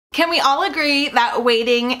Can we all agree that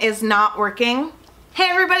waiting is not working? Hey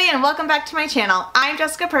everybody, and welcome back to my channel. I'm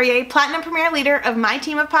Jessica Purrier, Platinum Premier Leader of my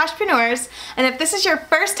team of Poshpreneurs, and if this is your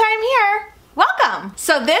first time here, welcome!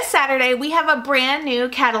 So this Saturday we have a brand new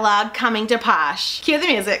catalog coming to Posh. Cue the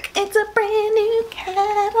music. It's a brand new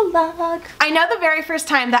catalog. I know the very first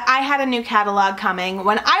time that I had a new catalog coming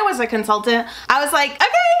when I was a consultant, I was like,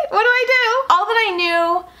 okay, what do I do? All that I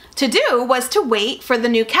knew to do was to wait for the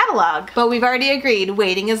new catalog, but we've already agreed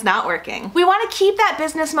waiting is not working. We want to keep that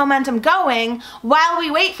business momentum going while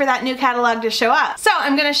we wait for that new catalog to show up. So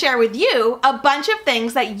I'm going to share with you a bunch of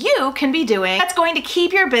things that you can be doing that's going to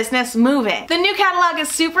keep your business moving. The new catalog is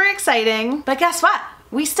super exciting, but guess what?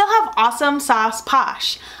 We still have awesome sauce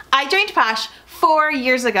Posh. I joined Posh 4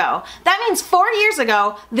 years ago. That means 4 years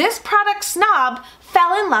ago, this product snob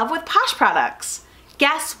fell in love with Posh products.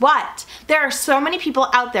 Guess what? There are so many people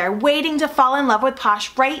out there waiting to fall in love with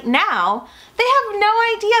Posh right now. They have no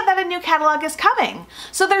idea that a new catalog is coming.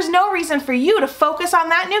 So there's no reason for you to focus on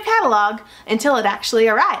that new catalog until it actually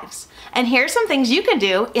arrives. And here's some things you can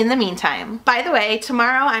do in the meantime. By the way,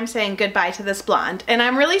 tomorrow I'm saying goodbye to this blonde, and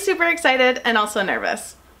I'm really super excited and also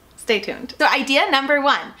nervous. Stay tuned. So idea number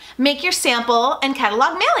 1, make your sample and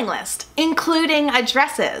catalog mailing list, including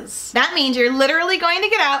addresses. That means you're literally going to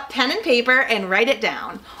get out pen and paper and write it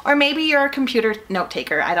down. Or maybe you're a computer note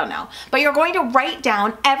taker, I don't know. But you're going to write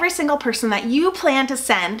down every single person that you plan to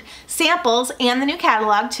send samples and the new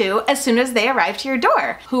catalog to as soon as they arrive to your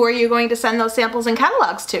door. Who are you going to send those samples and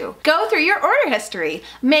catalogs to? Go through your order history.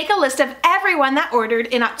 Make a list of everyone that ordered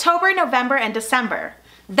in October, November, and December.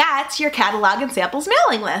 That's your catalog and samples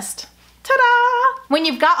mailing list. Ta-da! When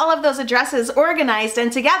you've got all of those addresses organized and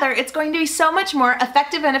together, it's going to be so much more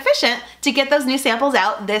effective and efficient to get those new samples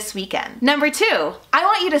out this weekend. Number 2, I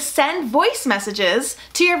want you to send voice messages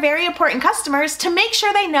to your very important customers to make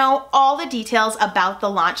sure they know all the details about the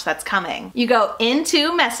launch that's coming. You go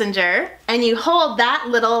into Messenger and you hold that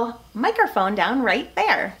little microphone down right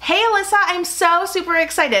there. Hey Alyssa, I'm so super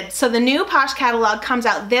excited. So the new Posh catalog comes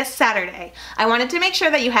out this Saturday. I wanted to make sure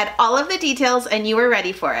that you had all of the details and you were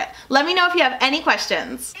ready for it. Let me know if you have any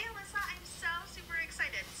questions. Hey Alyssa, I'm so super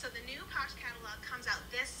excited. So the new Posh catalog comes out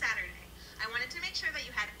this Saturday. I wanted to make sure that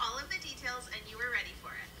you had all of the details and you were ready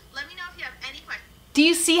for it. Let me know if you have any questions. Do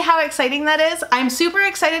you see how exciting that is? I'm super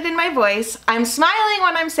excited in my voice. I'm smiling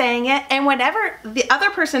when I'm saying it, and whenever the other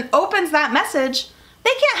person opens that message,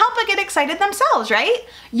 they can't help but get excited themselves, right?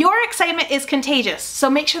 Your excitement is contagious, so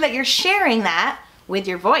make sure that you're sharing that with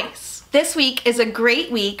your voice. This week is a great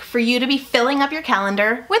week for you to be filling up your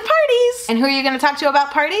calendar with parties. And who are you going to talk to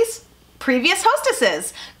about parties? Previous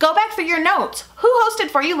hostesses. Go back through your notes. Who hosted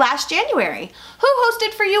for you last January? Who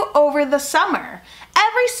hosted for you over the summer?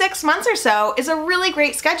 Every 6 months or so is a really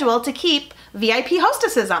great schedule to keep VIP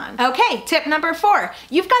hostesses on. Okay, tip number 4.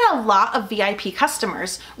 You've got a lot of VIP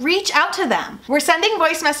customers. Reach out to them. We're sending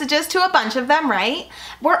voice messages to a bunch of them, right?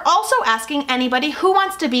 We're also asking anybody who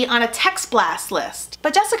wants to be on a text blast list.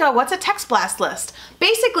 But Jessica, what's a text blast list?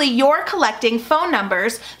 Basically, you're collecting phone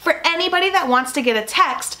numbers for anybody that wants to get a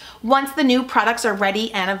text once the new products are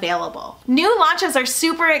ready and available. New launches are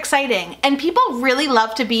super exciting, and people really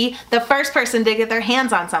love to be the first person to get their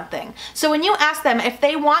hands on something. So when you ask them if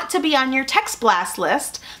they want to be on your text blast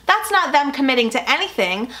list, that's not them committing to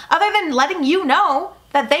anything other than letting you know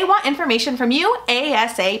that they want information from you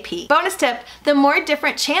ASAP. Bonus tip, the more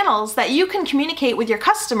different channels that you can communicate with your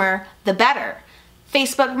customer, the better.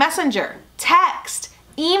 Facebook Messenger, text,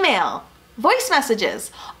 email, voice messages,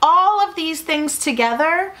 all of these things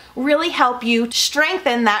together really help you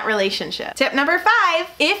strengthen that relationship. Tip number 5,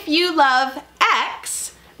 if you love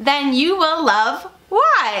X, then you will love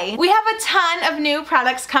Y. We have a ton of new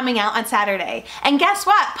products coming out on Saturday. And guess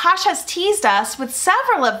what? Posh has teased us with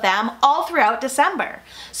several of them all throughout December.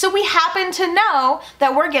 So we happen to know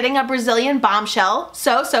that we're getting a Brazilian Bombshell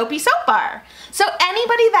So Soapy Soap Bar. So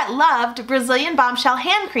anybody that loved Brazilian Bombshell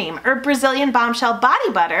hand cream or Brazilian Bombshell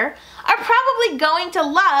body butter are probably going to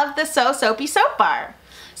love the So Soapy Soap Bar.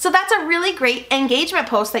 So that's a really great engagement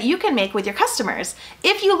post that you can make with your customers.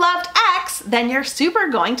 If you loved X, then you're super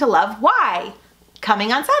going to love Y.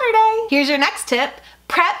 Coming on Saturday. Here's your next tip.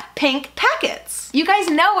 Prep pink packets. You guys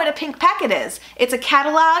know what a pink packet is. It's a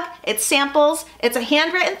catalog, it's samples, it's a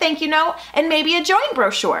handwritten thank you note, and maybe a join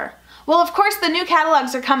brochure. Well, of course, the new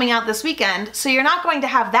catalogs are coming out this weekend, so you're not going to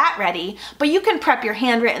have that ready, but you can prep your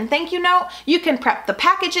handwritten thank you note, you can prep the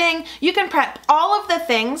packaging, you can prep all of the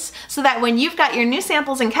things so that when you've got your new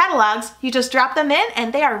samples and catalogs, you just drop them in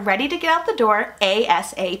and they are ready to get out the door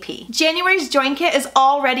ASAP. January's Join Kit is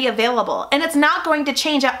already available, and it's not going to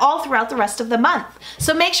change at all throughout the rest of the month.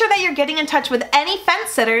 So make sure that you're getting in touch with any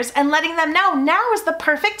fence sitters and letting them know now is the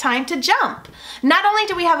perfect time to jump. Not only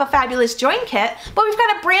do we have a fabulous Join Kit, but we've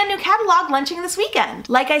got a brand new catalog launching this weekend.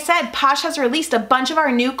 Like I said, Posh has released a bunch of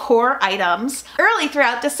our new core items early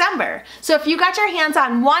throughout December. So if you got your hands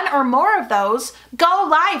on one or more of those, go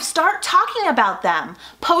live, start talking about them.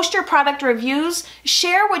 Post your product reviews,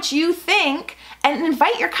 share what you think, and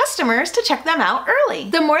invite your customers to check them out early.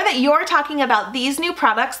 The more that you're talking about these new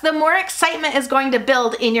products, the more excitement is going to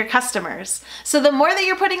build in your customers. So the more that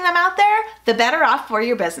you're putting them out there, the better off for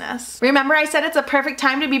your business. Remember I said it's a perfect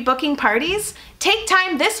time to be booking parties? Take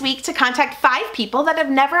time this week to contact 5 people that have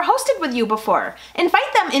never hosted with you before.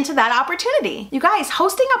 Invite them into that opportunity. You guys,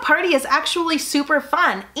 hosting a party is actually super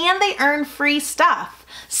fun, and they earn free stuff.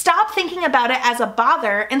 Stop thinking about it as a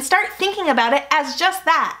bother and start thinking about it as just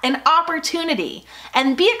that, an opportunity.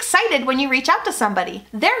 And be excited when you reach out to somebody.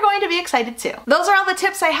 They're going to be excited too. Those are all the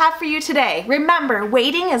tips I have for you today. Remember,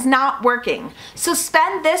 waiting is not working. So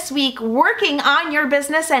spend this week working on your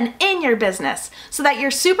business and in your business so that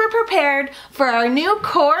you're super prepared for our new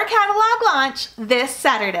core catalog launch this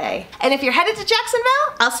Saturday. And if you're headed to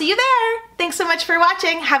Jacksonville, I'll see you there. Thanks so much for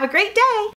watching. Have a great day.